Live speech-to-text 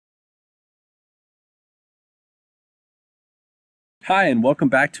Hi, and welcome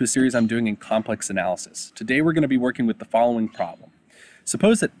back to a series I'm doing in complex analysis. Today we're going to be working with the following problem.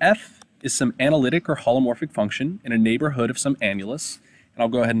 Suppose that f is some analytic or holomorphic function in a neighborhood of some annulus, and I'll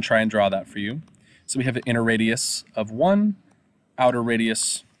go ahead and try and draw that for you. So we have an inner radius of 1, outer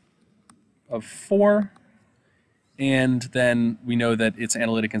radius of 4, and then we know that it's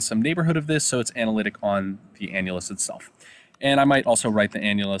analytic in some neighborhood of this, so it's analytic on the annulus itself. And I might also write the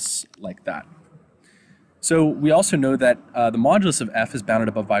annulus like that. So we also know that the modulus of f is bounded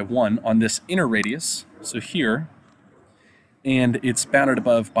above by 1 on this inner radius, so here, and it's bounded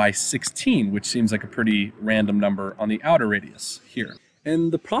above by 16, which seems like a pretty random number on the outer radius here.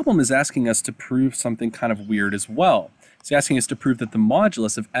 And the problem is asking us to prove something kind of weird as well. It's asking us to prove that the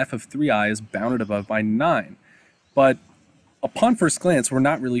modulus of f of 3i is bounded above by 9. But upon first glance, we're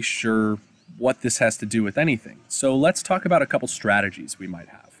not really sure what this has to do with anything. So let's talk about a couple strategies we might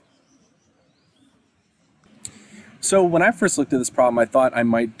have. So when I first looked at this problem, I thought I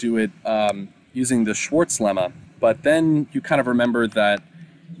might do it using the Schwarz lemma, but then you kind of remember that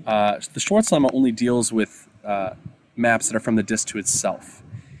the Schwarz lemma only deals with maps that are from the disk to itself.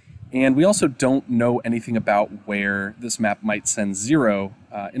 And we also don't know anything about where this map might send 0.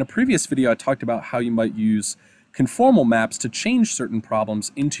 In a previous video, I talked about how you might use conformal maps to change certain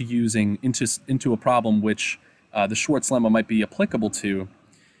problems into a problem which the Schwarz lemma might be applicable to.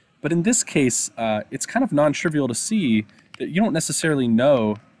 But in this case, it's kind of non-trivial to see that you don't necessarily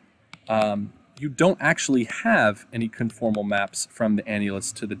know, you don't actually have any conformal maps from the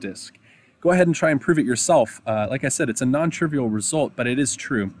annulus to the disk. Go ahead and try and prove it yourself. Like I said, it's a non-trivial result, but it is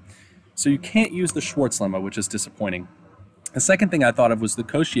true. So you can't use the Schwarz lemma, which is disappointing. The second thing I thought of was the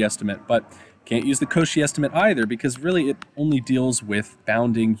Cauchy estimate, but can't use the Cauchy estimate either because really it only deals with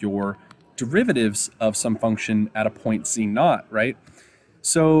bounding your derivatives of some function at a point z0, right?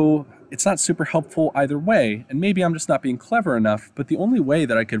 So it's not super helpful either way, and maybe I'm just not being clever enough, but the only way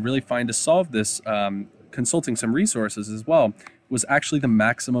that I could really find to solve this, consulting some resources as well, was actually the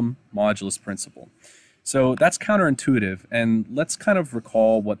maximum modulus principle. So that's counterintuitive, and let's kind of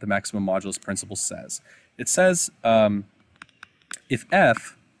recall what the maximum modulus principle says. It says if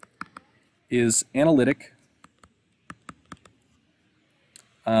f is analytic,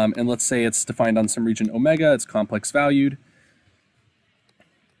 and let's say it's defined on some region omega, it's complex valued,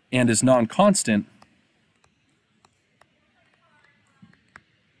 and is non-constant,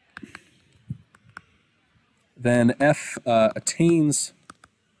 then f attains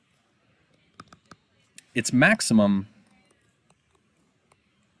its maximum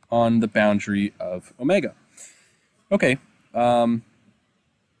on the boundary of omega. Okay,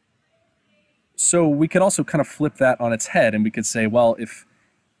 so we could also kind of flip that on its head, and we could say, well, if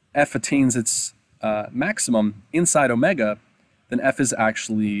f attains its maximum inside omega, then f is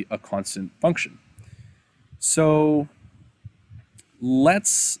actually a constant function. So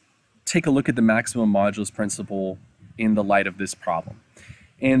let's take a look at the maximum modulus principle in the light of this problem.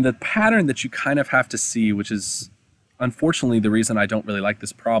 And the pattern that you kind of have to see, which is unfortunately the reason I don't really like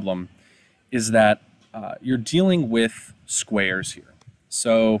this problem, is that you're dealing with squares here.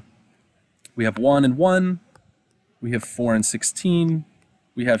 So we have 1 and 1, we have 4 and 16,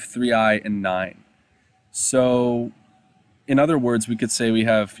 we have 3i and 9. So in other words, we could say we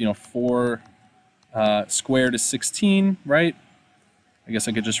have, 4 squared is 16, right? I guess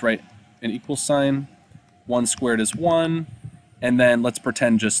I could just write an equal sign. 1 squared is 1, and then let's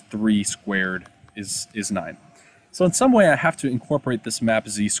pretend just 3 squared is 9. So in some way, I have to incorporate this map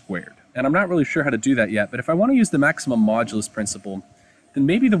z squared, and I'm not really sure how to do that yet, but if I want to use the maximum modulus principle, then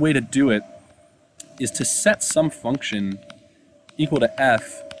maybe the way to do it is to set some function equal to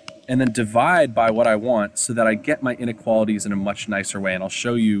f and then divide by what I want so that I get my inequalities in a much nicer way, and I'll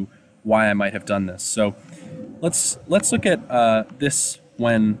show you why I might have done this. So let's look at this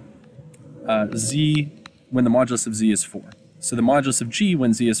when the modulus of z is 4. So the modulus of g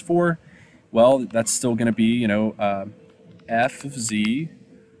when z is 4, well, that's still going to be, f of z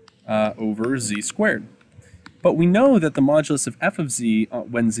over z squared. But we know that the modulus of f of z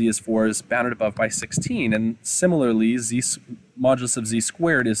when z is 4 is bounded above by 16, and similarly, modulus of z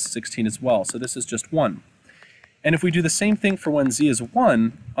squared is 16 as well, so this is just 1. And if we do the same thing for when z is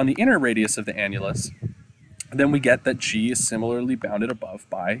 1 on the inner radius of the annulus, then we get that g is similarly bounded above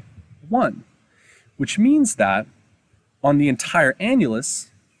by 1, which means that on the entire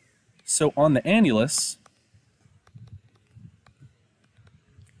annulus, so on the annulus,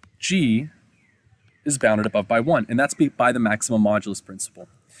 g is bounded above by 1, and that's by the maximum modulus principle.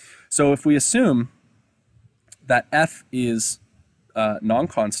 So if we assume that f is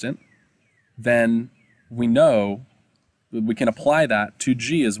non-constant, then we know we can apply that to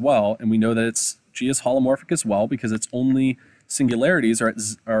g as well, and we know that G is holomorphic as well because it's only singularities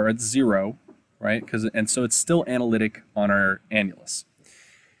are at 0, right? And so it's still analytic on our annulus.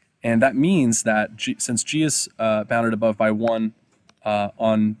 And that means that since G is bounded above by 1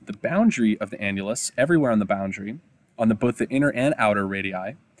 on the boundary of the annulus, everywhere on the boundary, on both the inner and outer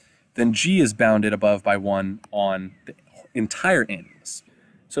radii, then G is bounded above by 1 on the entire annulus.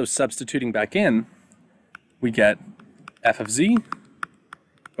 So substituting back in, we get f of z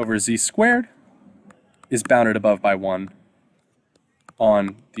over z squared is bounded above by 1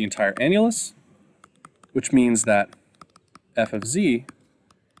 on the entire annulus, which means that f of z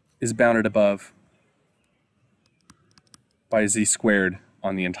is bounded above by z squared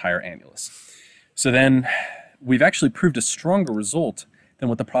on the entire annulus. So then we've actually proved a stronger result than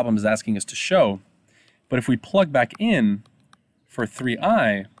what the problem is asking us to show. But if we plug back in for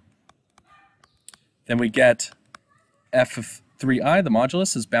 3i, then we get f of 3i, the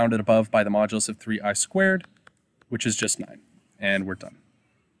modulus, is bounded above by the modulus of 3i squared, which is just 9. And we're done.